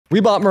We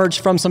bought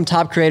merch from some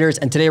top creators,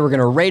 and today we're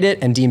gonna rate it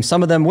and deem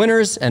some of them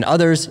winners and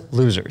others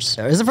losers. Is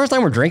this the first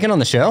time we're drinking on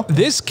the show?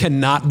 This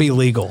cannot be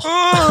legal.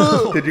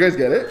 Did you guys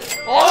get it? So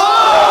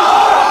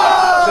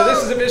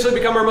this has officially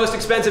become our most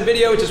expensive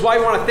video, which is why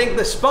we want to thank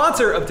the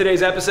sponsor of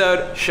today's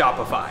episode,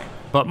 Shopify.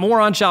 But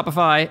more on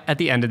Shopify at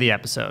the end of the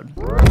episode.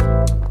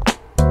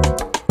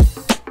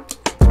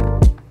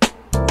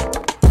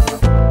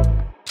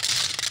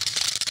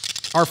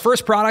 Our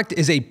first product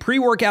is a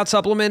pre-workout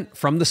supplement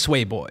from the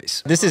Sway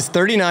Boys. This is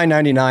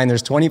 $39.99.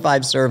 There's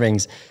 25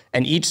 servings,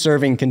 and each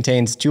serving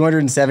contains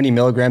 270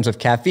 milligrams of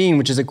caffeine,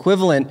 which is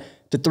equivalent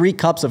to 3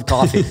 cups of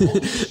coffee.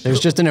 There's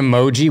just an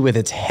emoji with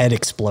its head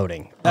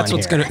exploding. That's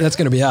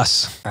gonna be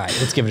us. All right,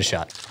 let's give it a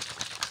shot.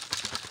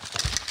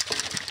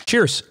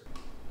 Cheers.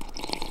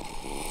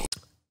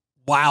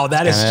 Wow,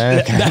 that is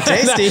kinda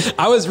tasty.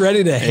 I was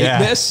ready to hate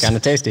this. Kind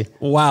of tasty.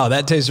 Wow,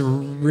 that tastes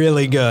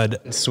really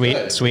good. Sweet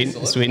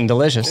and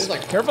delicious.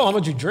 Careful how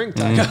much you drink,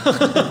 Taka.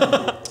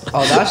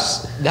 Oh,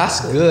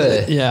 that's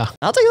good. Yeah.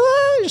 I'll take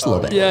just a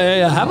little bit.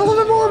 Yeah. Have a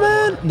little bit more,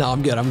 man. No,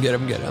 I'm good.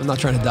 I'm not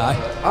trying to die.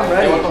 I'm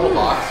ready. You want the whole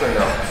box or no?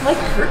 Like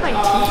hurt my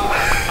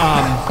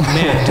teeth.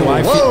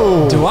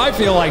 Man, do I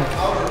feel like?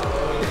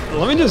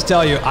 Let me just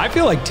tell you, I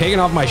feel like taking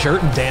off my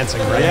shirt and dancing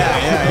right now.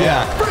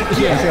 Yeah. I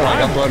feel like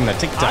uploading a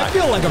TikTok. I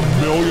feel like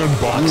 $1 million.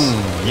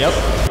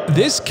 Yep.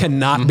 This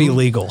cannot be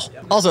legal.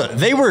 Also,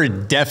 they were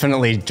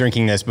definitely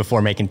drinking this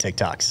before making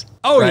TikToks.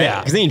 Oh, right? yeah.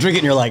 Because then you drink it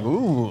and you're like,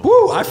 ooh.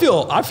 Woo, I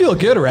feel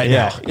good right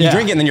now. You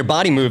drink it and then your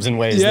body moves in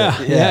ways.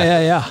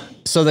 Yeah.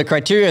 So the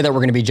criteria that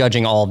we're going to be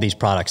judging all of these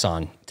products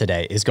on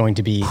today is going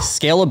to be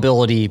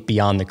scalability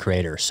beyond the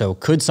creator. So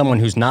could someone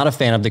who's not a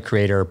fan of the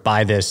creator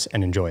buy this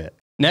and enjoy it?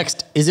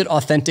 Next, is it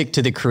authentic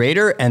to the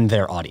creator and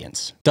their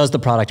audience? Does the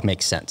product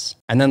make sense?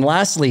 And then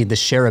lastly, the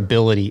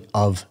shareability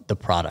of the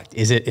product.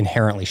 Is it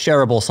inherently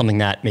shareable, something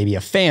that maybe a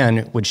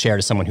fan would share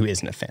to someone who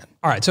isn't a fan?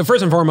 All right, so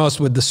first and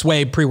foremost, with the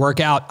Sway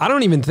pre-workout, I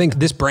don't even think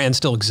this brand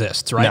still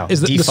exists, right? No,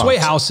 the Sway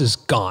house is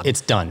gone. It's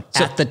done.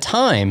 So, at the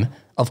time,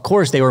 of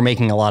course, they were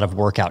making a lot of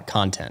workout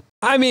content.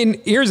 I mean,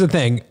 here's the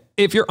thing.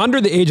 If you're under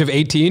the age of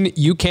 18,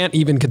 you can't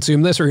even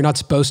consume this, or you're not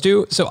supposed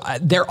to. So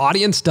their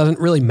audience doesn't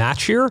really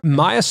match here.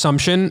 My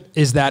assumption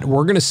is that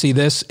we're going to see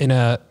this in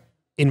a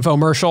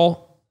infomercial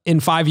in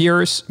 5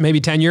 years,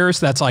 maybe 10 years.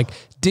 That's like,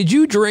 did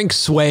you drink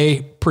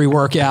Sway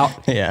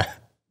pre-workout? Yeah.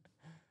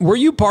 Were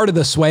you part of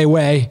the Sway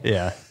way?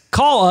 Yeah.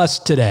 Call us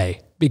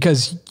today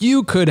because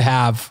you could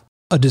have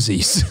a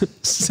disease.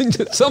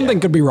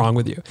 Something could be wrong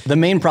with you. The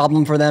main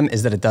problem for them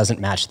is that it doesn't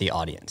match the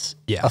audience.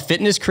 Yeah. A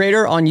fitness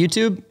creator on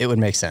YouTube, it would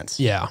make sense.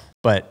 Yeah.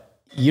 But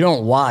you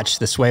don't watch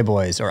the Sway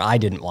Boys, or I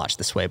didn't watch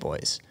the Sway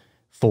Boys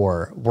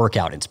for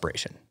workout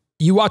inspiration.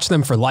 You watch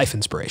them for life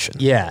inspiration.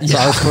 Yeah. So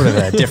I was sort of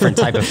a different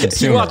type of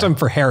consumer. You watch them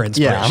for hair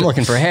inspiration. Yeah, I'm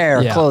looking for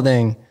hair,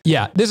 clothing.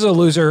 Yeah, this is a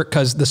loser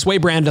because the Sway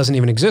brand doesn't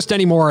even exist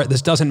anymore.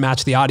 This doesn't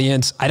match the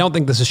audience. I don't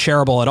think this is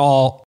shareable at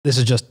all. This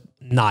is just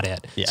not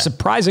it. Yeah.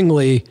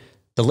 Surprisingly,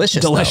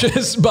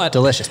 delicious, but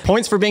delicious.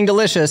 Points for being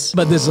delicious.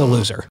 But this is a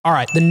loser. All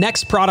right, the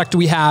next product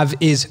we have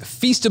is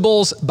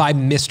Feastables by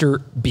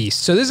Mr.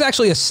 Beast. So this is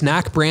actually a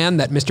snack brand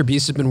that Mr.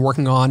 Beast has been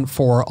working on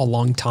for a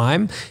long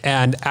time.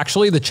 And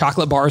actually the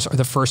chocolate bars are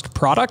the first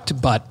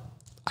product, but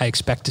I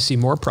expect to see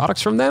more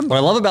products from them. What I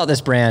love about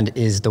this brand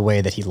is the way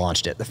that he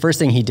launched it. The first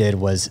thing he did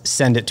was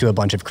send it to a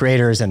bunch of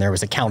creators, and there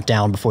was a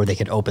countdown before they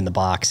could open the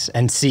box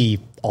and see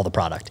all the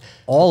product.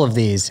 All of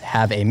these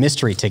have a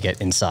mystery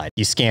ticket inside.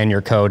 You scan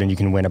your code and you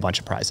can win a bunch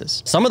of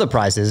prizes. Some of the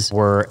prizes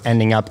were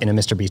ending up in a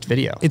Mr. Beast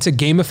video. It's a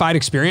gamified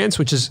experience,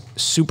 which is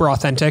super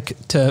authentic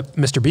to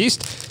Mr.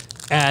 Beast.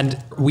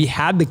 And we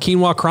had the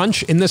quinoa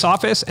crunch in this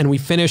office and we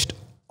finished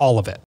all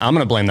of it. I'm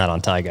gonna blame that on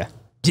Taiga.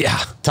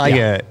 Yeah.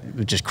 Taiga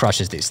just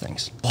crushes these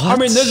things. What? I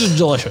mean, this is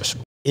delicious.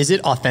 Is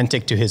it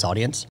authentic to his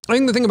audience? I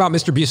think the thing about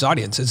Mr. Beast's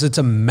audience is it's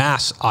a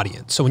mass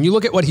audience. So when you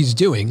look at what he's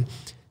doing,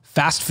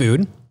 fast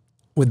food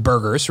with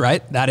burgers,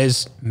 right? That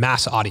is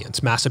mass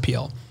audience, mass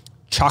appeal.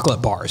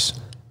 Chocolate bars,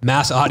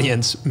 mass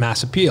audience,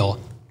 mass appeal.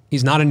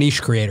 He's not a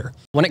niche creator.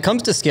 When it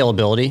comes to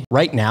scalability,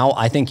 right now,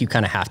 I think you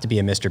kind of have to be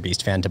a Mr.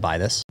 Beast fan to buy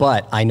this.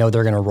 But I know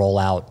they're gonna roll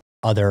out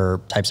other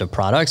types of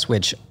products,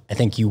 which I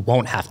think you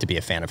won't have to be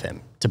a fan of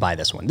him to buy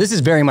this one. This is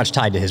very much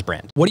tied to his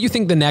brand. What do you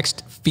think the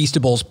next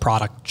Feastables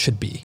product should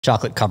be?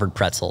 Chocolate covered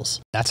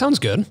pretzels. That sounds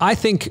good. I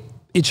think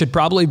it should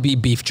probably be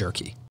beef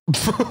jerky.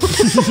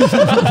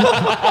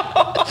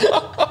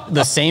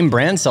 The same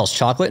brand sells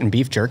chocolate and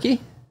beef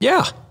jerky?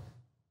 Yeah.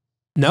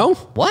 No?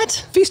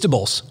 What?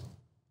 Feastables.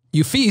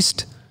 You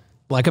feast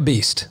like a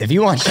beast. If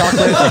you want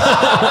chocolate...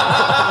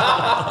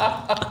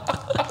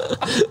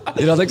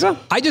 You don't think so?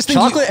 I just think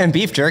chocolate and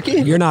beef jerky?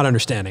 You're not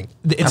understing.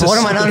 What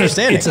am I not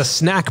understanding? It's a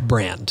snack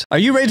brand. Are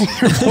you raising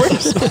your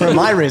voice or am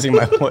I raising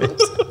my voice?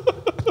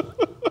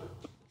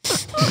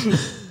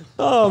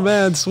 Oh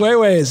man,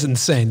 Swayway is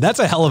insane. That's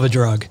a hell of a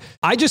drug.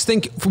 I just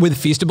think with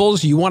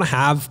Feastables, you want to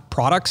have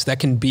products that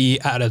can be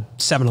at a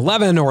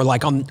 7-Eleven or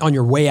like on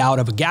your way out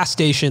of a gas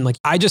station. Like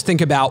I just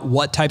think about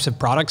what types of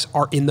products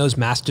are in those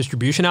mass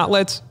distribution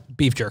outlets.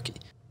 Beef jerky.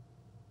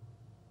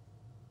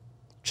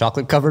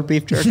 Chocolate covered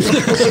beef jerky.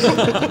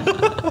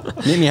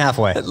 Meet me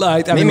halfway.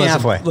 Meet me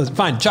halfway. Listen,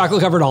 fine.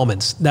 Chocolate covered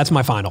almonds. That's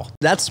my final.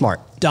 That's smart.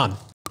 Done.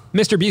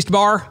 Mr. Beast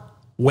Bar,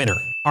 winner.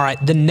 All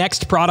right, the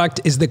next product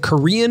is the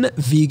Korean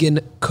Vegan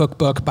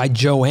Cookbook by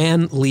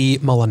Joanne Lee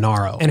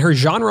Molinaro. And her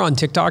genre on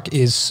TikTok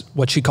is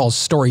what she calls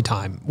story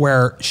time,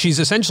 where she's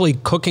essentially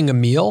cooking a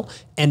meal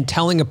and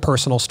telling a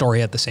personal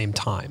story at the same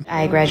time.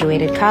 I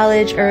graduated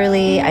college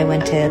early. I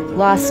went to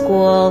law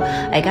school.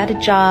 I got a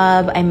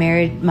job. I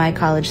married my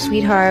college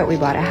sweetheart. We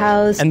bought a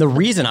house. And the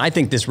reason I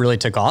think this really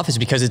took off is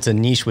because it's a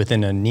niche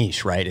within a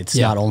niche, right? It's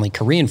not only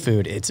Korean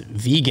food, it's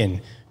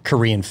vegan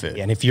Korean food.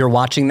 And if you're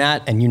watching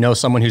that and you know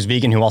someone who's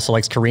vegan who also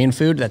likes Korean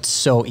food, that's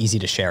so easy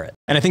to share it.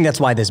 And I think that's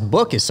why this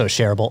book is so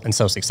shareable and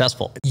so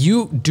successful.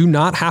 You do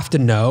not have to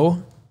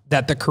know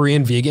that the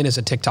Korean vegan is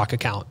a TikTok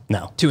account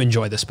to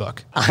enjoy this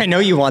book. I know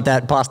you want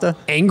that pasta.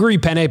 Angry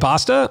penne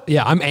pasta?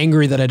 Yeah, I'm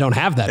angry that I don't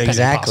have that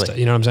penne pasta.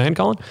 You know what I'm saying,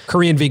 Colin?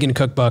 Korean Vegan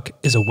Cookbook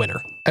is a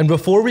winner. And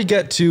before we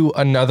get to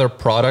another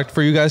product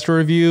for you guys to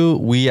review,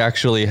 we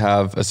actually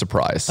have a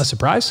surprise. A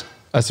surprise?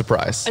 A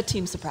surprise. A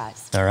team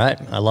surprise. All right.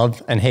 I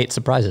love and hate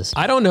surprises.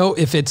 I don't know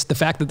if it's the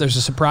fact that there's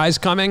a surprise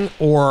coming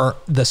or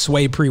the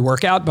Sway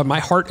pre-workout, but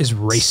my heart is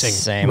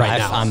racing right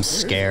now. I'm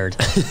scared.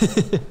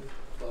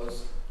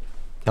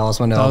 Tell us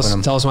when to open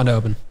them. Tell us when to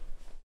open.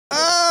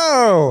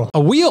 Oh!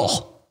 A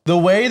wheel. The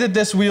way that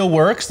this wheel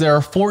works, there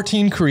are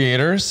 14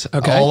 creators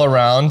all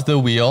around the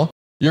wheel.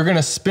 You're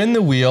gonna spin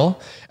the wheel,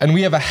 and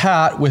we have a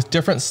hat with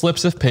different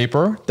slips of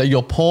paper that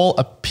you'll pull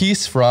a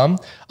piece from,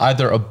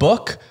 either a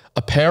book,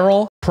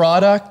 apparel,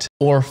 product,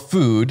 or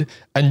food,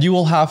 and you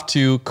will have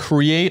to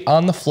create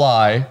on the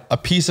fly a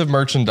piece of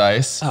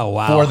merchandise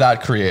for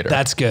that creator.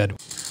 That's good.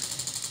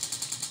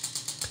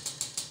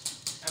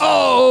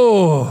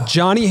 Oh,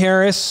 Johnny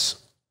Harris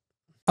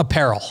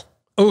apparel.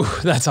 Ooh,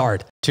 that's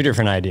hard. Two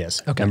different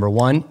ideas. Okay. Number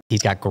one,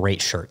 he's got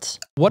great shirts.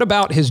 What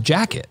about his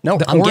jacket? No,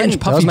 the I'm orange getting,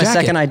 puffy that was my jacket.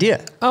 second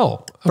idea. Oh,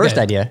 okay. First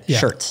idea,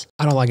 shirts.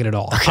 I don't like it at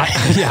all. Okay.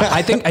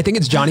 I think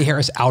it's Johnny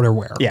Harris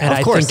outerwear. Yeah, and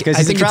of course, because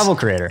he's a travel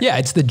creator. Yeah,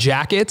 it's the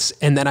jackets,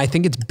 and then I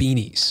think it's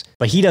beanies.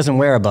 But he doesn't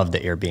wear above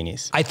the ear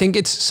beanies. I think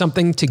it's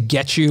something to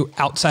get you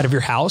outside of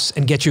your house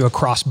and get you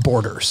across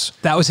borders.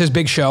 That was his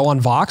big show on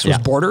Vox, was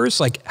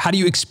Borders. Like, how do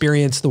you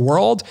experience the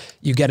world?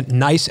 You get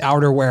nice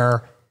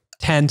outerwear,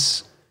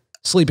 tents,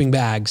 sleeping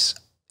bags.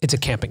 It's a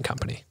camping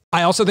company.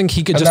 I also think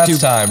he could just do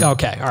time.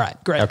 Okay, all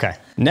right, great. Okay.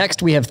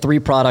 Next, we have 3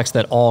 products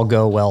that all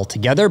go well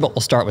together, but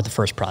we'll start with the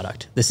first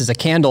product. This is a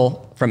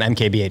candle from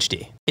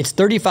MKBHD. It's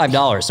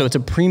 $35, so it's a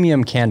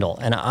premium candle,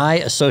 and I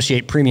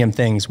associate premium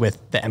things with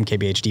the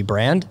MKBHD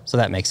brand, so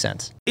that makes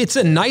sense. It's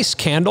a nice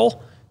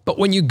candle, but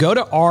when you go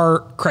to our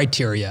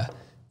criteria,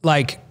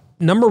 like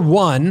number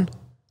 1,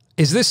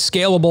 is this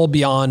scalable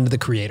beyond the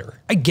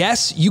creator? I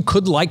guess you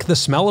could like the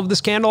smell of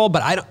this candle,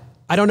 but I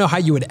don't know how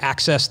you would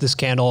access this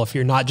candle if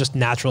you're not just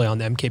naturally on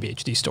the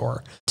MKBHD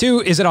store.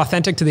 2, is it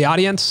authentic to the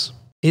audience?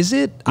 Is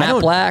it? Matte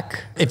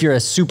Black, if you're a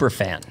super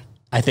fan,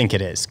 I think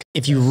it is.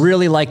 If you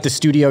really like the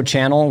studio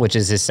channel, which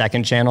is his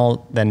second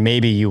channel, then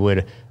maybe you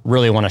would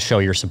really want to show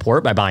your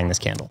support by buying this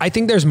candle. I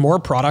think there's more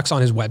products on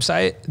his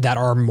website that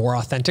are more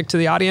authentic to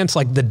the audience,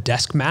 like the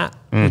desk mat,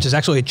 which is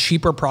actually a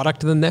cheaper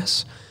product than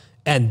this.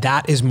 And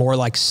that is more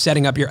like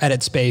setting up your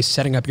edit space,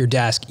 setting up your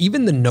desk.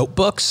 Even the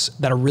notebooks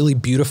that are really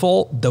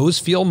beautiful, those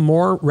feel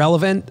more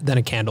relevant than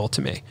a candle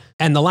to me.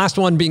 And the last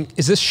one being,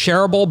 is this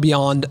shareable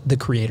beyond the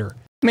creator?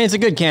 I mean, it's a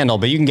good candle,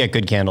 but you can get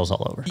good candles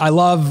all over. I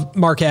love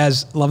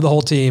Marquez, love the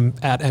whole team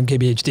at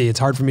MKBHD. It's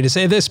hard for me to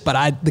say this,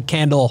 but the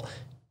candle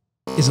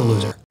is a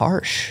loser.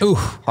 Harsh. Ooh.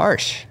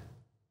 Harsh.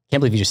 Can't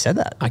believe you just said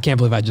that. I can't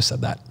believe I just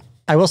said that.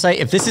 I will say,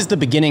 if this is the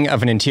beginning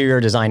of an interior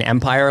design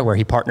empire where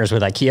he partners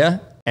with IKEA,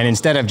 and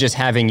instead of just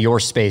having your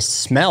space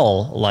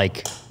smell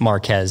like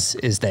Marquez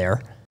is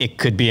there, it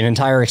could be an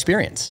entire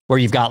experience where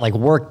you've got like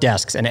work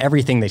desks and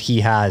everything that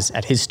he has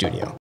at his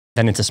studio.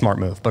 Then it's a smart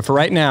move. But for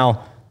right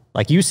now,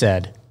 like you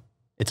said,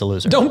 it's a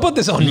loser. Don't put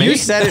this on me. You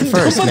said it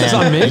first, Don't put man. this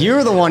on me.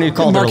 You're the one who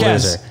called it a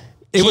loser.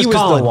 It was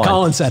Colin.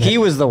 Colin said it. He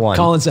was the one.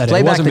 Colin said it.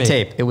 Play It back wasn't the me.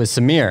 tape. It was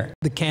Samir.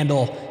 The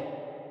candle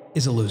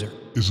is a loser.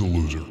 Is a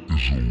loser.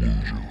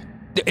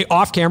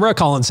 Off camera,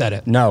 Colin said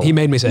it. No. He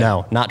made me say it.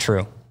 No, not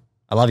true.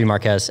 I love you,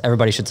 Marquez.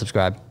 Everybody should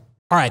subscribe.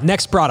 All right,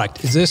 next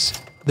product. Is this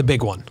the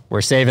big one?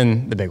 We're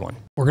saving the big one.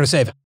 We're going to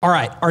save it. All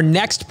right, our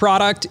next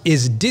product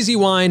is Dizzy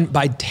Wine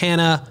by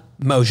Tana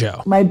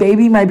Mojo. My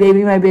baby,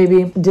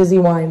 Dizzy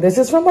Wine. This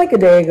is from like a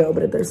day ago,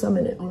 but there's some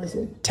in it,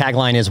 honestly.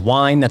 Tagline is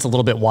wine that's a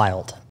little bit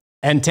wild.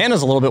 And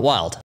Tana's a little bit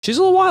wild. She's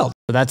a little wild.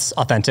 So that's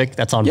authentic.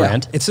 That's on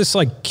brand. It's this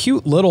like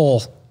cute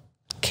little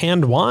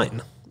canned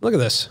wine. Look at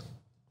this.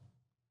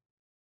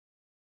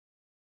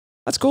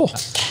 That's cool.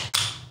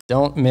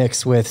 Don't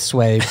mix with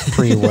Sway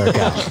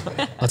pre-workout.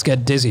 Let's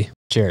get dizzy.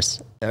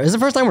 Cheers. Is this the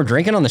first time we're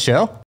drinking on the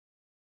show?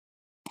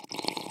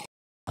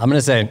 I'm going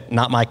to say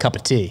not my cup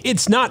of tea.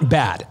 It's not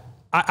bad.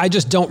 I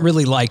just don't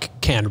really like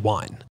canned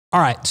wine.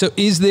 All right, so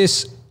is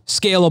this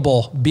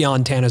scalable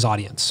beyond Tana's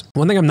audience.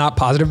 One thing I'm not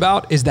positive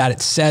about is that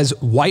it says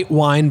white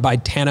wine by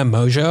Tana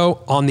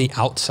Mojo on the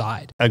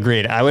outside.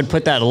 Agreed. I would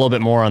put that a little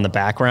bit more on the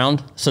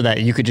background so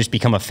that you could just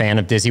become a fan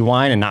of Dizzy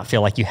Wine and not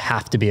feel like you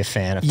have to be a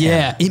fan of Tana.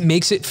 Yeah, it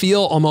makes it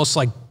feel almost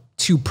like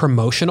too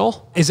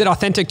promotional. Is it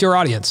authentic to your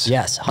audience?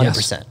 Yes,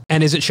 100%. Yes.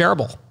 And is it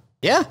shareable?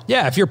 Yeah.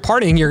 Yeah, if you're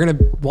partying, you're gonna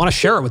want to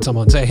share it with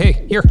someone. Say,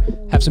 hey, here,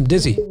 have some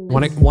Dizzy.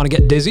 Want to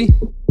get dizzy?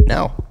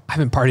 No. I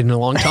haven't partied in a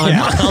long time.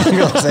 Yeah,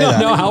 I don't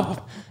know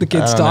how the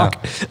kids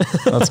talk.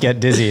 Let's get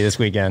dizzy this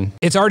weekend.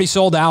 It's already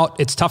sold out.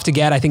 It's tough to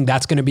get. I think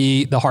that's going to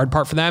be the hard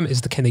part for them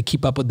is can they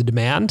keep up with the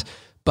demand?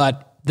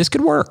 But this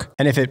could work.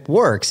 And if it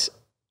works,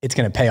 it's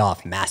going to pay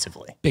off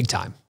massively. Big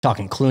time.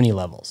 Talking Clooney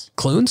levels.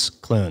 Clunes?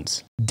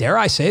 Clunes. Dare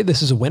I say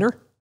this is a winner?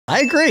 I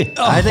agree.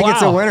 I think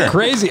it's a winner.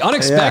 Crazy.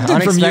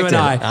 Unexpected from you and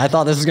I. I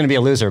thought this was going to be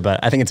a loser, but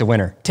I think it's a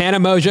winner. Tana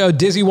Mojo,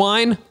 Dizzy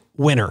Wine,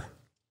 winner.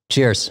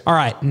 Cheers. All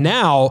right.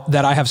 Now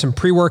that I have some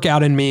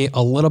pre-workout in me,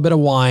 a little bit of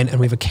wine, and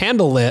we have a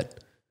candle lit,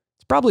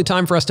 it's probably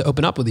time for us to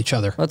open up with each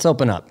other. Let's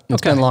open up.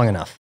 It's been long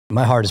enough.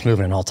 My heart is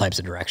moving in all types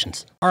of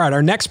directions. All right.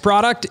 Our next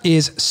product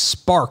is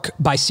Spark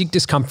by Seek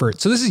Discomfort.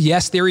 So this is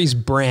Yes Theory's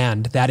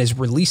brand that is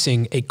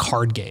releasing a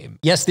card game.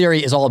 Yes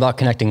Theory is all about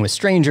connecting with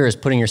strangers,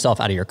 putting yourself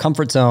out of your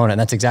comfort zone, and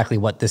that's exactly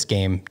what this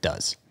game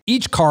does.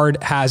 Each card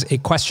has a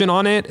question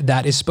on it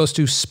that is supposed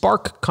to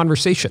spark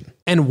conversation.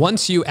 And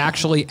once you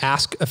actually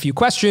ask a few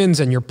questions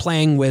and you're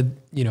playing with,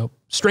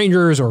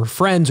 strangers or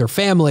friends or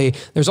family,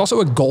 there's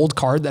also a gold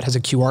card that has a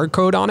QR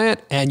code on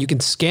it. And you can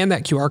scan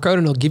that QR code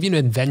and it'll give you an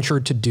adventure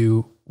to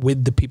do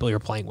with the people you're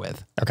playing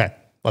with. Okay,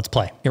 let's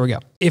play. Here we go.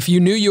 If you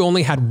knew you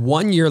only had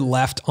 1 year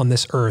left on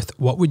this earth,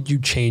 what would you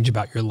change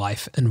about your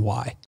life and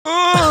why?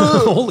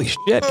 Holy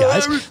shit,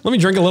 guys. Let me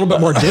drink a little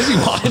bit more Dizzy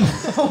Wine.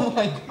 Oh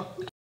my God.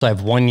 So I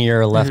have 1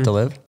 year left to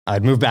live.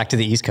 I'd move back to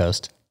the East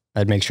Coast.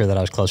 I'd make sure that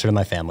I was closer to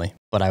my family,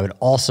 but I would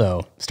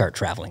also start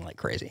traveling like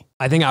crazy.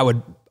 I think I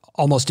would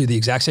almost do the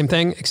exact same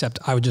thing, except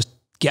I would just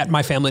get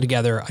my family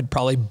together. I'd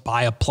probably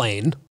buy a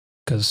plane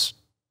because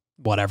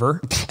whatever,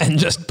 and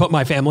just put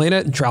my family in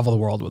it and travel the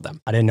world with them.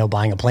 I didn't know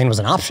buying a plane was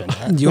an option.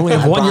 You only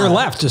have 1 year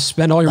left. Just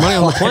spend all your money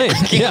on the plane.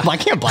 I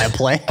can't buy a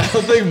plane. I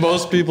don't think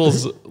most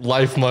people's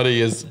life money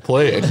is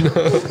plane.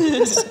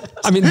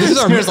 I mean, this is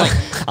Samir's like,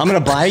 I'm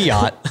going to buy a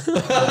yacht,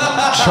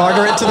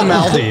 charter it to the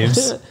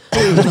Maldives.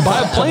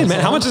 Buy a plane, man.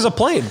 How much is a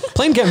plane?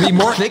 Plane can be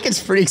more. I think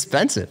it's pretty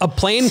expensive. A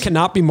plane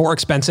cannot be more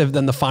expensive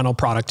than the final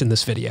product in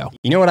this video.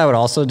 You know what I would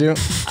also do?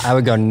 I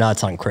would go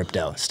nuts on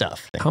crypto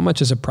stuff. How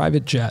much is a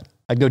private jet?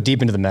 I'd go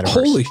deep into the metaverse.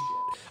 Holy shit.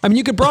 I mean,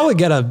 you could probably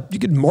you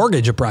could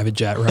mortgage a private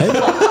jet, right?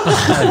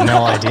 I have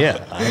no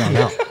idea. I don't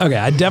know. Okay,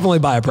 I'd definitely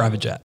buy a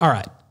private jet. All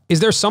right. Is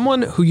there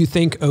someone who you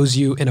think owes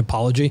you an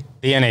apology?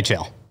 The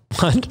NHL.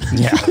 What?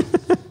 Yeah.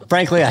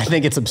 Frankly, I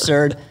think it's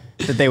absurd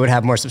that they would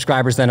have more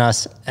subscribers than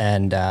us,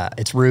 and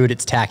it's rude,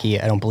 it's tacky,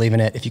 I don't believe in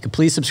it. If you could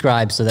please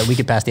subscribe so that we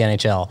could pass the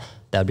NHL,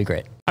 that would be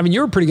great. I mean,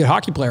 you were a pretty good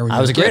hockey player when you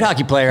were a kid. I was a great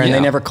hockey player, and they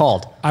never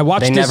called. I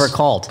watched never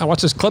called. I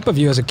watched this clip of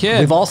you as a kid.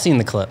 We've all seen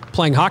the clip.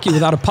 Playing hockey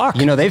without a puck.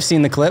 You know, they've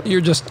seen the clip. You're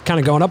just kind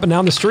of going up and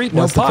down the street,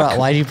 no puck.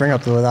 Why did you bring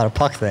up the without a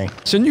puck thing?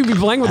 Shouldn't you be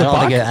playing with a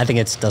puck? I think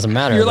it doesn't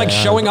matter. You're like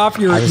showing off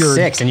your I was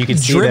 6, and you can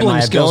see that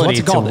my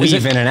ability to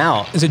weave in and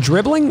out. Is it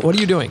dribbling? What are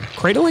you doing?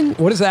 Cradling?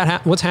 What is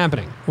that? What's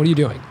happening? What are you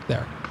doing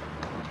there?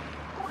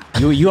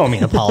 You owe me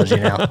an apology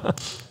now.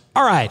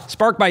 All right,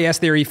 Spark by Yes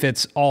Theory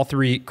fits all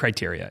 3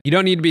 criteria. You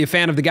don't need to be a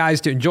fan of the guys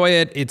to enjoy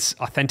it. It's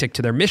authentic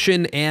to their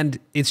mission, and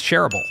it's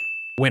shareable.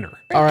 Winner.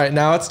 All right,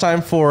 now it's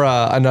time for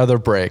another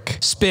break.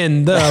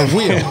 Spin the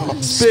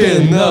wheel.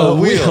 Spin the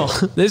wheel.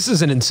 This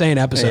is an insane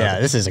episode.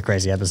 Yeah, this is a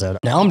crazy episode.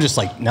 Now I'm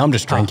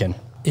just drinking.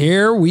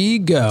 Here we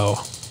go.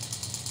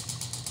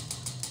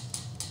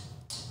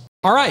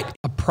 All right,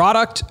 a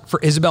product for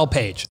Isabel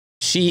Page.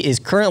 She is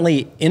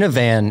currently in a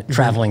van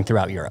traveling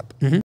throughout Europe.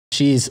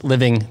 She's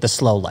living the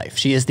slow life.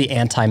 She is the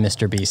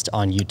anti-Mr. Beast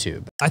on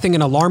YouTube. I think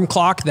an alarm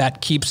clock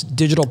that keeps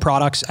digital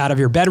products out of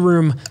your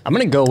bedroom. I'm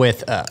going to go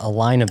with a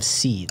line of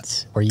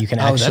seeds where you can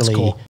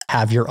actually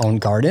have your own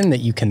garden that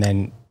you can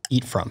then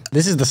eat from.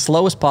 This is the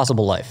slowest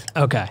possible life.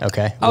 Okay.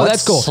 Okay. Oh,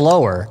 that's cool.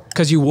 Slower.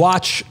 Because you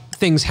watch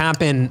things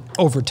happen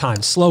over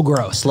time. Slow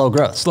growth. Slow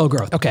growth. Slow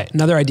growth. Okay.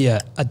 Another idea,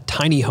 a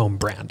tiny home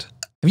brand.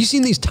 Have you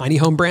seen these tiny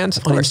home brands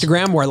on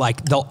Instagram where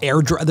like they'll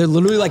airdrop, they're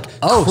literally like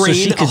so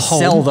she could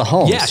sell the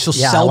homes. Yeah, she'll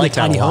sell the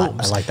tiny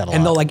homes. I like that a lot.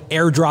 And they'll like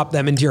airdrop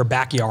them into your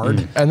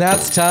backyard. And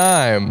that's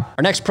time.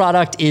 Our next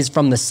product is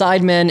from the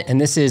Sidemen,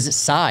 and this is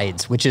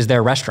Sides, which is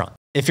their restaurant.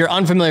 If you're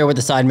unfamiliar with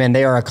the Sidemen,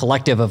 they are a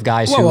collective of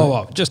guys who...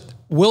 Whoa. Just,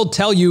 we'll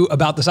tell you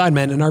about the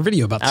Sidemen in our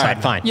video about the Sidemen. All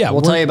right, fine. Yeah, we'll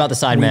tell you about the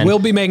Sidemen. We'll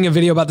be making a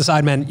video about the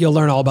Sidemen. You'll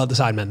learn all about the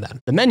Sidemen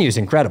then. The menu's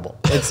incredible.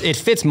 It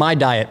fits my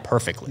diet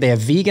perfectly. They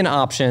have vegan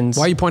options.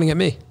 Why are you pointing at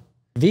me?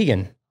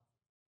 Vegan.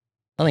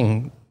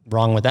 Nothing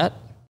wrong with that.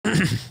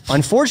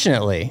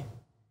 Unfortunately,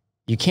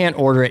 you can't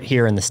order it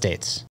here in the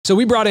States. So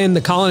we brought in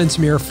the Colin and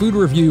Samir food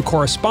review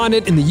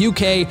correspondent in the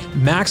UK,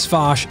 Max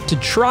Fosh, to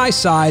try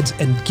Sides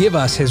and give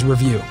us his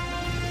review.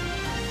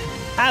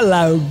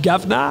 Hello,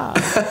 governor.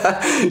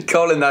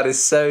 Colin, that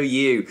is so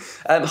you.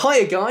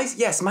 Hiya, guys.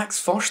 Yes, Max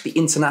Fosh, the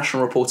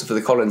international reporter for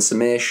the Colin and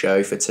Samir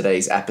show for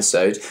today's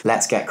episode.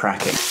 Let's get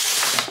cracking.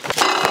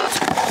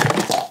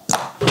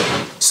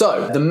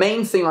 So, the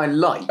main thing I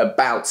like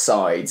about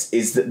Sides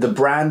is that the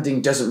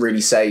branding doesn't really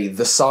say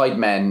the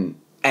Sidemen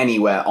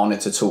anywhere on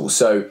it at all.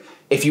 So,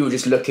 if you were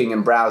just looking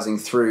and browsing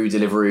through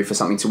Deliveroo for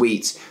something to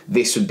eat,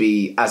 this would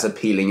be as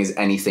appealing as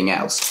anything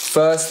else.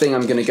 First thing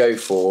I'm going to go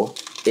for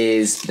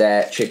is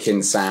their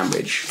chicken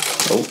sandwich.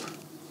 Oh,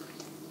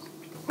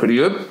 pretty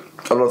good.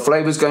 A lot of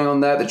flavours going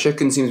on there. The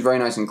chicken seems very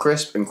nice and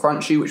crisp and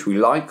crunchy, which we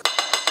like.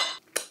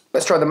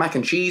 Let's try the mac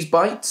and cheese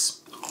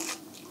bites.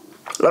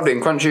 Lovely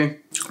and crunchy.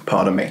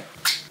 Pardon me.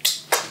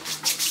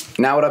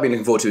 Now what I've been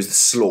looking forward to is the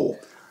slaw.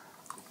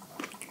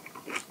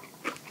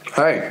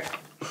 Hey,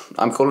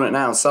 I'm calling it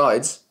now.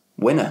 Sides.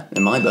 Winner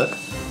in my book.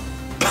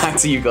 Back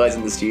to you guys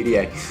in the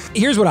studio.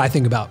 Here's what I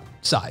think about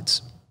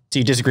Sides. So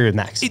you disagree with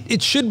Max?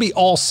 It should be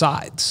all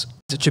sides.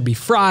 It should be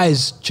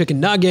fries, chicken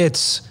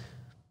nuggets,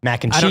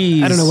 mac and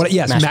cheese. I don't know what.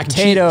 Yes, mashed mac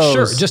potatoes.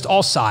 and cheese. Sure, just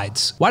all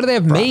sides. Why do they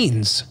have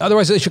mains?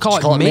 Otherwise, they should call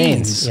it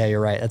mains. Yeah,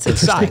 you're right. That's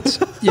interesting.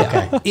 Sides.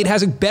 Yeah, okay. It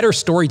has a better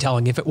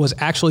storytelling if it was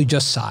actually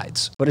just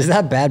sides. But is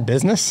that bad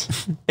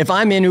business? If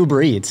I'm in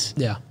Uber Eats,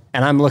 yeah,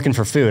 and I'm looking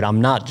for food,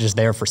 I'm not just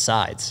there for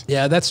sides.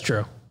 Yeah, that's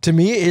true. To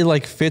me, it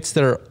like fits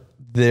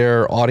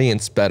their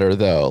audience better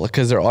though,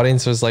 because their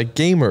audience is like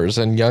gamers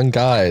and young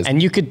guys.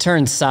 And you could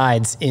turn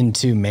sides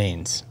into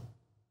mains.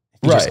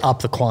 Just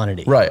up the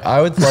quantity. Right.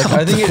 I would like,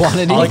 I think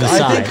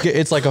I think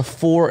it's like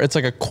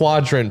a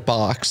quadrant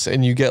box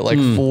and you get like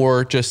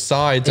 4 just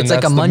sides. It's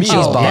and like a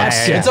munchies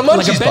box. It's a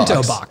munchies like a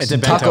bento box. It's a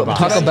bento box.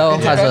 Taco Bell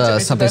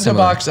has something bento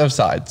similar. box of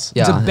sides.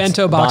 Yeah. It's a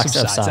bento box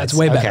of sides. That's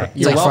way better. Okay.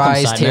 It's like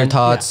fries, tater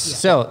tots.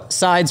 So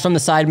sides from the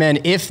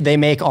Sidemen, if they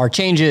make our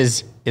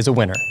changes, is a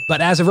winner.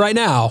 But as of right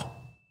now,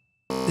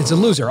 it's a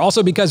loser.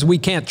 Also because we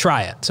can't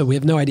try it, so we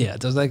have no idea.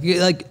 It's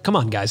like, come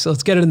on, guys,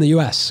 let's get it in the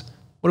US.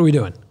 What are we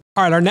doing?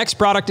 All right, our next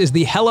product is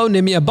the Hello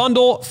Nimia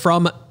bundle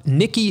from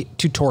Nikki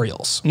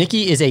Tutorials.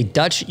 Nikki is a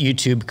Dutch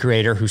YouTube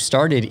creator who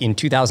started in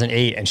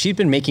 2008, and she's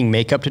been making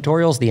makeup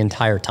tutorials the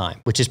entire time,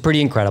 which is pretty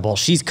incredible.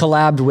 She's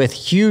collabed with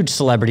huge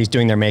celebrities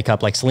doing their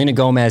makeup like Selena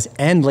Gomez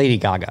and Lady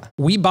Gaga.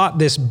 We bought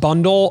this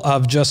bundle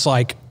of just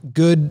like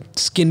good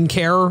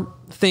skincare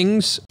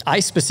things. I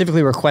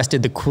specifically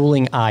requested the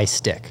cooling eye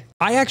stick.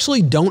 I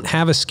actually don't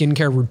have a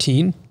skincare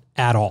routine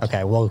at all.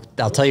 Okay, well,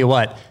 I'll tell you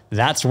what,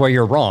 that's where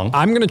you're wrong.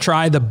 I'm gonna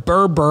try the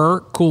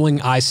Burr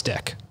cooling eye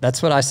stick.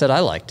 That's what I said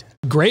I liked.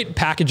 Great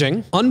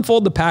packaging.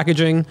 Unfold the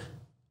packaging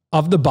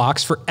of the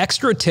box for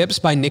extra tips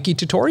by Nikki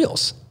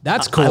Tutorials.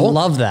 That's cool. I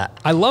love that.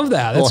 I love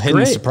that. That's a little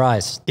great. hidden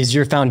surprise. Is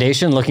your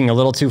foundation looking a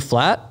little too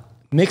flat?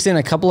 Mix in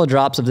a couple of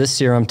drops of this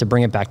serum to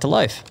bring it back to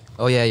life.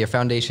 Oh yeah, your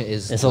foundation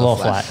is It's a little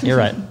flat. You're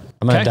right.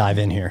 I'm gonna dive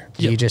in here.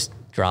 Do you just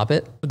drop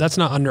it? But that's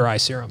not under eye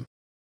serum.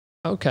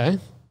 Okay.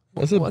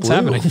 What's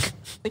happening?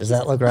 Does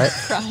that look right?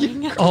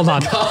 Hold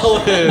on.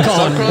 Colin,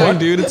 stop crying,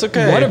 dude. It's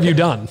okay. What have you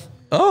done?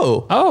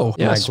 Oh.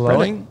 Am I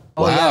glowing?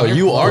 Wow,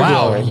 you are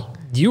glowing.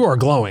 You are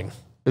glowing.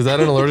 Is that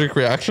an allergic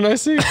reaction I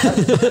see?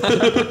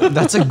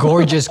 That's a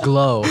gorgeous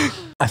glow.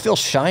 I feel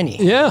shiny.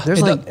 Yeah.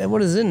 There's like,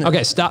 what is in there?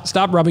 Okay,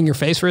 stop rubbing your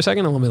face for a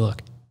second and let me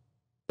look.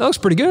 That looks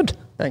pretty good.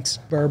 Thanks.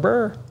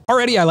 Burr.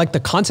 Already, I like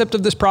the concept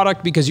of this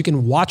product because you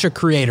can watch a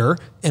creator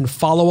and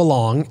follow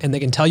along and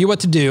they can tell you what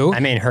to do. I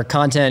mean, her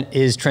content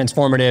is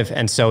transformative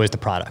and so is the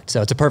product.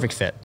 So it's a perfect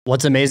fit.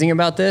 What's amazing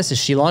about this is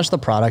she launched the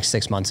product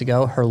 6 months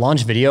ago. Her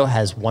launch video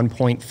has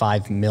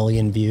 1.5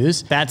 million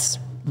views. That's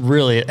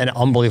really an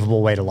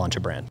unbelievable way to launch a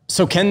brand.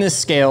 So can this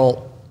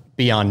scale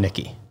beyond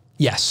Nikki?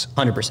 Yes.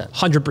 100%.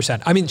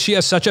 100%. I mean, she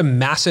has such a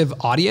massive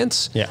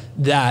audience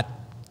that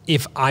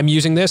if I'm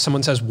using this,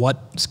 someone says,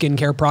 what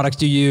skincare products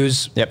do you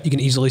use? Yep. You can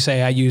easily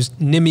say I use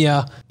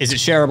Nimia. Is it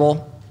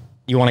shareable?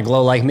 You want to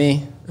glow like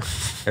me?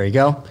 There you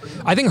go.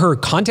 I think her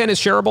content is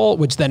shareable,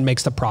 which then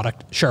makes the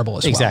product shareable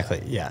as well.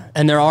 Exactly, yeah.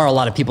 And there are a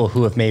lot of people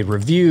who have made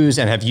reviews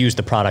and have used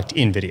the product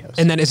in videos.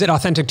 And then is it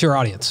authentic to your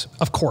audience?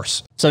 Of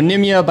course. So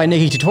Nimia by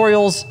Nikki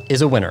Tutorials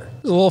is a winner.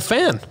 A little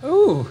fan.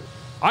 Ooh,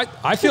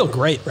 I feel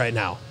great right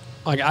now.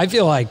 Like, I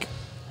feel like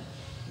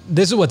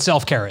this is what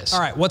self-care is.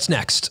 All right, what's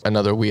next?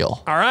 Another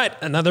wheel. All right,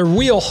 another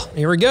wheel.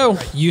 Here we go.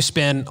 You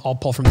spin, I'll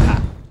pull from the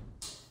hat.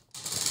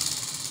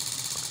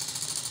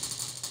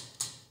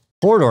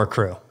 Corridor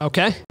Crew.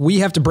 Okay, we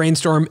have to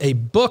brainstorm a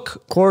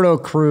book.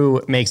 Corridor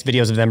Crew makes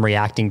videos of them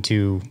reacting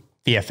to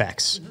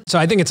VFX. So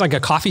I think it's like a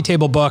coffee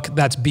table book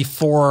that's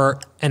before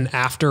and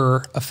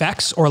after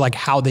effects, or like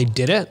how they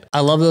did it.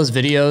 I love those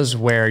videos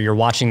where you're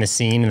watching the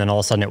scene and then all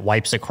of a sudden it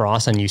wipes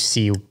across and you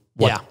see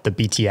what the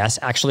BTS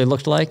actually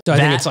looked like. So I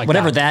think it's like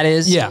whatever that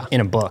is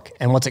in a book.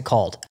 And what's it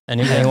called?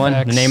 Anyone?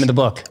 The name of the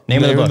book.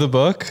 Name of the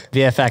book?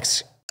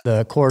 VFX,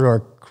 the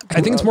Corridor.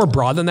 I think it's more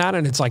broad than that,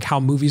 and it's like how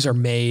movies are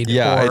made.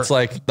 Yeah, it's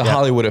like the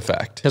Hollywood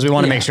effect. Because we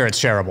want to make sure it's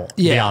shareable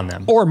beyond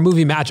them. Or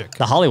movie magic.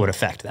 The Hollywood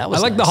effect. That was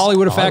I like nice. the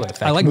Hollywood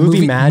effect. I like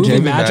movie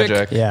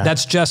magic. Yeah.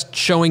 That's just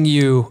showing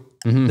you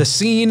the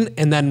scene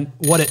and then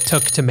what it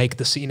took to make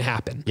the scene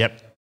happen.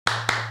 Yep.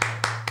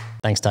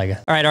 Thanks, Tyga.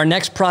 All right, our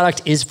next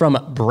product is from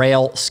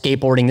Braille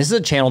Skateboarding. This is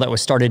a channel that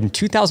was started in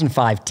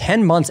 2005,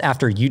 10 months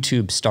after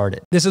YouTube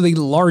started. This is the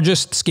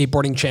largest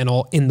skateboarding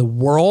channel in the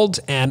world,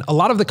 and a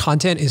lot of the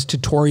content is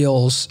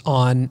tutorials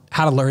on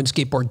how to learn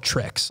skateboard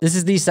tricks. This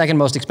is the second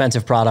most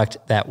expensive product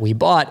that we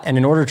bought, and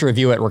in order to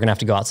review it, we're gonna have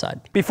to go outside.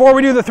 Before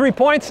we do the 3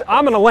 points,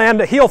 I'm gonna land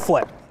a heel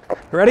flip.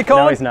 Ready,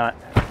 Colin? No, he's not.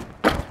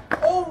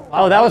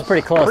 Oh, that was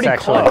pretty close,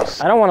 actually.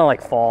 Close. I don't want to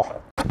like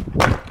fall.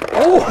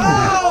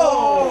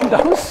 Oh!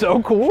 That was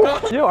so cool.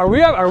 Yo, are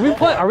we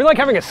like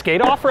having a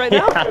skate off right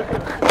now?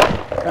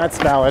 That's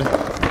valid.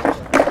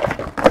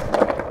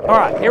 All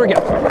right, here we go.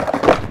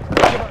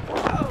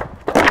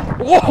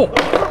 Whoa!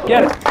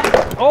 Get it.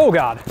 Oh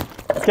God.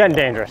 It's getting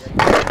dangerous.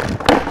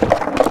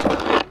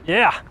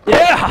 Yeah,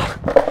 yeah.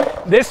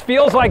 This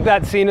feels like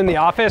that scene in The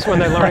Office when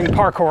they're learning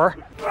parkour.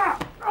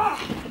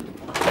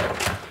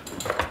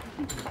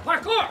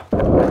 Parkour!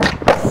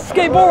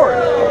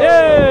 Skateboard!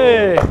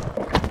 Yay!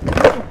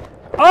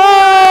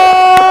 Oh!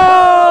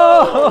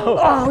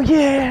 Oh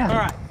yeah! All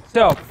right.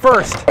 So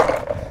first,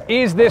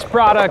 is this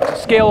product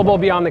scalable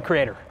beyond the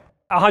creator?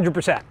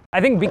 100%.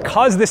 I think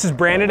because this is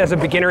branded as a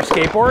beginner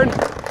skateboard,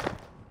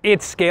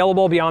 it's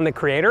scalable beyond the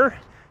creator,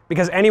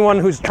 because anyone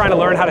who's trying to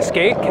learn how to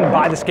skate can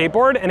buy the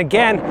skateboard. And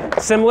again,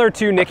 similar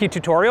to Nikki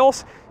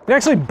Tutorials, you can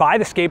actually buy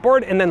the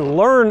skateboard and then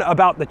learn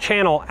about the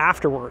channel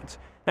afterwards.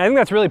 And I think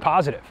that's really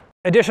positive.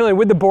 Additionally,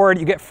 with the board,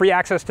 you get free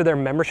access to their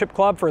membership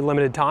club for a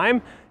limited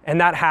time,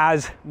 and that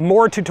has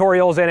more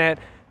tutorials in it,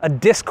 a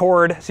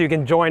Discord so you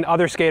can join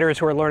other skaters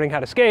who are learning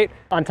how to skate.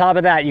 On top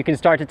of that, you can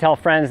start to tell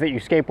friends that you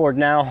skateboard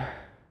now.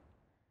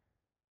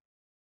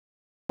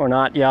 Or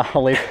not, yeah,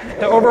 I'll leave.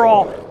 The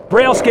overall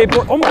Braille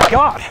skateboard, oh my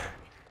God.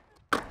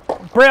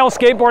 Braille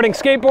skateboarding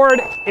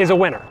skateboard is a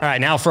winner. All right,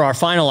 now for our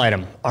final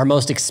item, our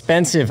most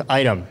expensive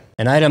item,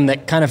 an item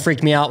that kind of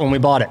freaked me out when we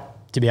bought it,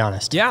 to be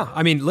honest. Yeah,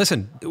 I mean,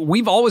 listen,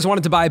 we've always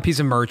wanted to buy a piece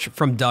of merch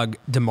from Doug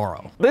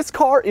DeMauro. This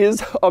car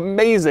is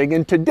amazing,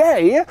 and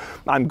today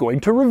I'm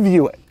going to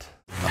review it.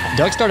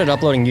 Doug started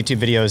uploading YouTube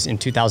videos in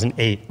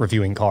 2008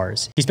 reviewing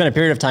cars. He spent a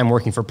period of time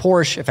working for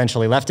Porsche,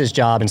 eventually left his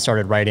job and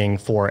started writing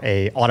for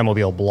an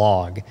automobile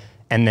blog.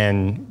 And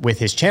then with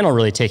his channel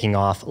really taking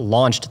off,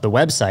 launched the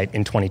website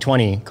in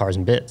 2020, Cars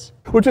and Bids.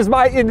 Which is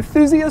my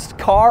enthusiast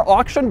car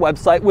auction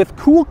website with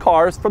cool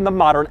cars from the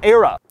modern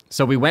era.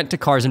 So we went to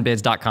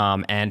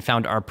carsandbids.com and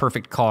found our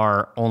perfect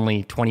car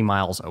only 20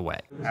 miles away.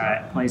 All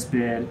right, place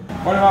bid.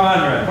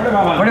 4,500.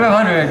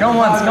 4,500, going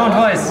once, going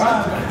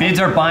twice. Bids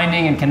are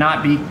binding and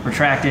cannot be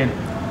retracted.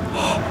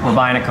 We're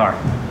buying a car.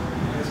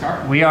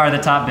 We are the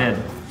top bid.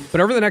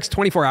 But over the next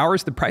 24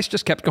 hours, the price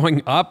just kept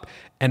going up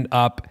and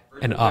up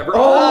and up.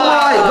 Oh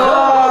my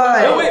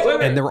God! No,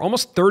 wait. And there were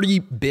almost 30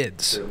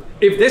 bids.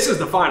 If this is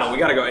the final, we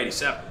gotta go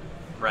 87,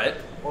 right?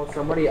 Well,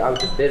 somebody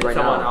just bid right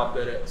Someone now.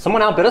 outbid it.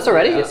 Someone outbid us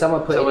already? Yeah,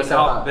 someone put Someone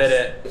 87 outbid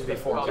it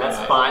before. That's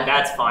fine,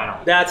 that's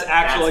final. That's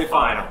actually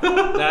final.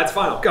 That's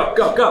final. Go,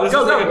 go, go, This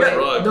go, is go, like a go,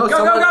 drug. go, go,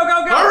 go,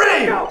 go, go.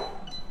 Hurry! Go.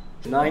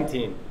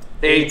 19.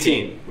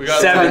 18. We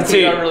got 17.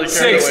 we got really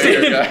carried away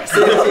here, guys.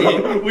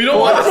 16. We don't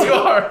want this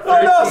car.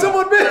 Oh no,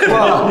 someone bid.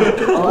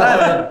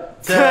 11,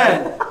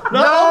 10.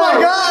 No, oh my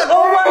God!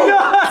 Oh my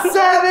God.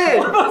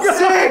 7,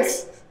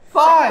 6,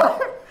 5,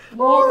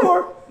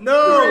 4,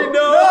 No! 3, no.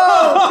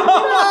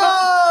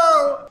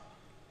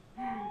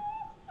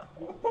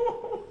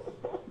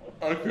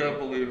 I can't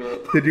believe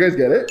it. Did you guys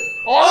get it?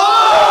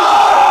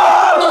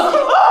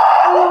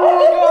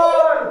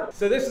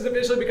 So this has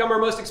officially become our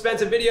most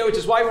expensive video, which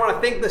is why we want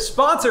to thank the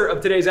sponsor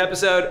of today's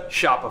episode,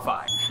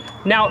 Shopify.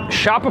 Now,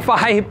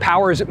 Shopify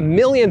powers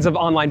millions of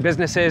online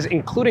businesses,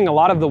 including a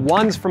lot of the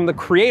ones from the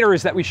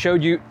creators that we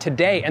showed you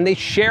today, and they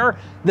share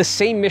the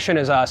same mission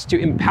as us to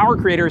empower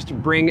creators to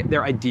bring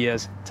their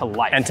ideas to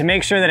life. And to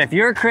make sure that if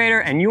you're a creator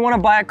and you want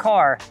to buy a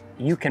car,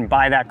 you can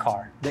buy that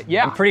car.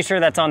 Yeah. I'm pretty sure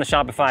that's on the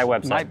Shopify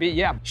website. Might be,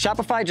 yeah.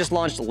 Shopify just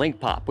launched Link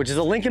Pop, which is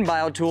a link in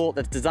bio tool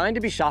that's designed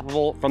to be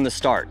shoppable from the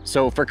start.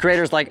 So for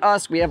creators like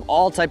us, we have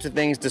all types of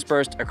things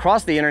dispersed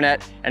across the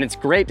internet, and it's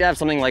great to have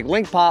something like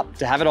Link Pop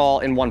to have it all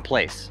in one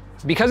place.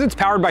 Because it's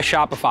powered by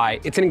Shopify,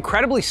 it's an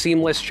incredibly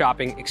seamless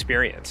shopping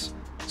experience.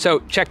 So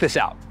check this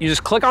out. You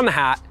just click on the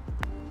hat,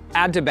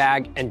 add to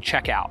bag, and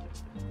check out.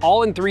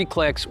 All in 3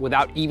 clicks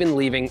without even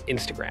leaving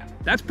Instagram.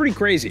 That's pretty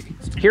crazy.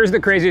 Here's the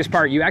craziest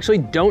part. You actually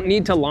don't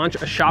need to launch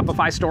a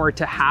Shopify store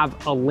to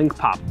have a link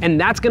pop. And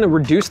that's gonna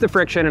reduce the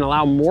friction and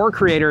allow more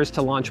creators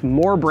to launch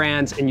more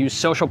brands and use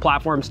social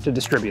platforms to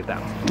distribute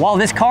them. While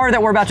this car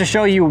that we're about to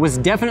show you was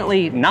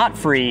definitely not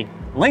free,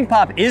 Link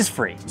Pop is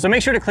free. So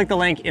make sure to click the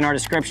link in our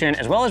description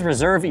as well as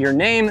reserve your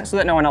name so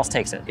that no one else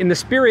takes it. In the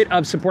spirit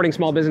of supporting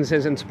small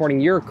businesses and supporting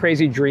your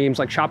crazy dreams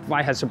like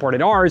Shopify has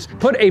supported ours,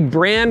 put a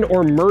brand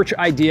or merch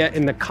idea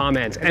in the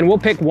comments and we'll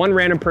pick one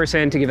random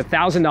person to give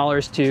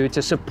 $1,000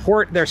 to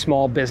support their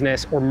small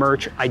business or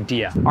merch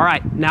idea. All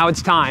right, now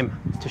it's time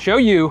to show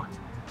you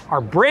our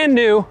brand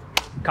new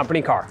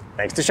company car.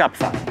 Thanks to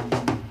Shopify.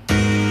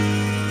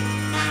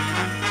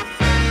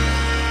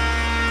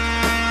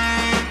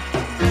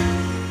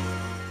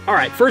 All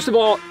right, first of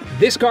all,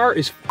 this car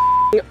is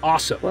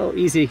awesome. Well,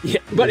 easy. Yeah,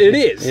 but it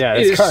is. Yeah,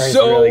 it this car is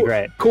so really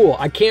great. cool.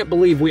 I can't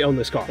believe we own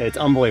this car. It's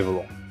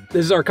unbelievable.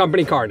 This is our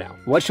company car now.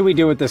 What should we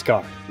do with this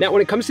car? Now, when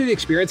it comes to the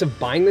experience of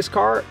buying this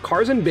car,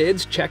 Cars and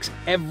Bids checks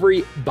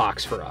every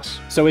box for us.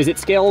 So is it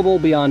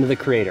scalable beyond the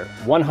creator?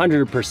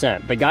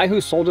 100%. The guy who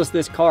sold us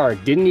this car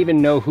didn't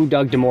even know who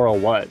Doug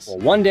DeMoro was. Well,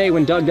 one day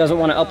when Doug doesn't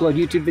want to upload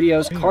YouTube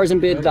videos,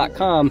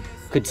 carsandbid.com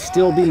could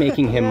still be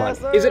making him money.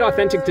 Is it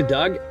authentic to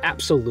Doug?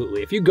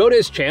 Absolutely. If you go to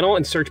his channel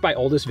and search by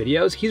oldest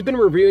videos, he's been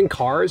reviewing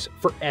cars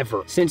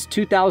forever. Since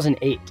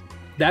 2008.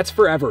 That's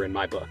forever in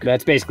my book.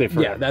 That's basically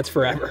forever. Yeah, that's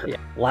forever. Yeah.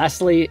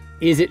 Lastly,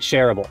 is it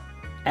shareable?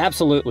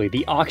 Absolutely.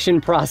 The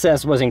auction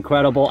process was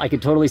incredible. I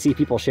could totally see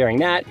people sharing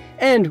that.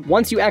 And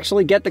once you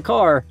actually get the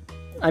car,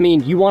 I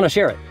mean, you want to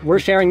share it. We're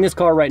sharing this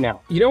car right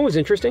now. You know what was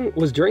interesting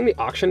was during the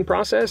auction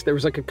process, there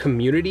was like a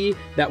community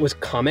that was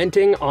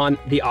commenting on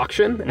the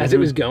auction as it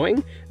was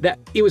going, that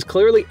it was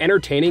clearly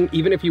entertaining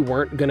even if you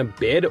weren't gonna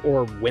bid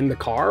or win the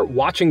car.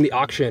 Watching the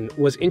auction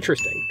was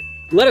interesting.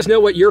 Let us know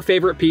what your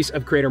favorite piece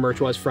of creator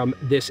merch was from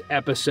this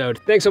episode.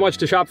 Thanks so much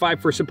to Shopify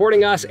for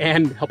supporting us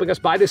and helping us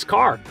buy this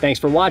car. Thanks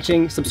for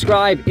watching.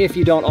 Subscribe if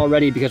you don't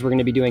already, because we're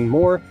gonna be doing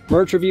more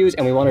merch reviews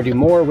and we wanna do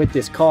more with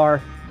this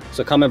car.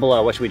 So comment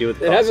below, what should we do with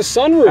the car? It has a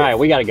sunroof. All right,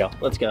 we gotta go.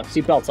 Let's go.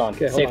 Seatbelts on.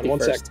 Okay, hold Safety on,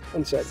 first.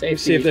 one sec. Safety.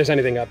 See if there's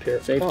anything up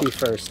here. Safety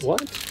first.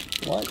 What?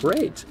 What?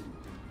 Great.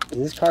 Does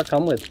this car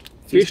come with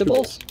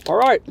Feastables? Feastables? All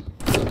right.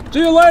 See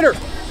you later.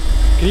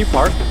 Can you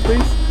park,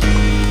 please?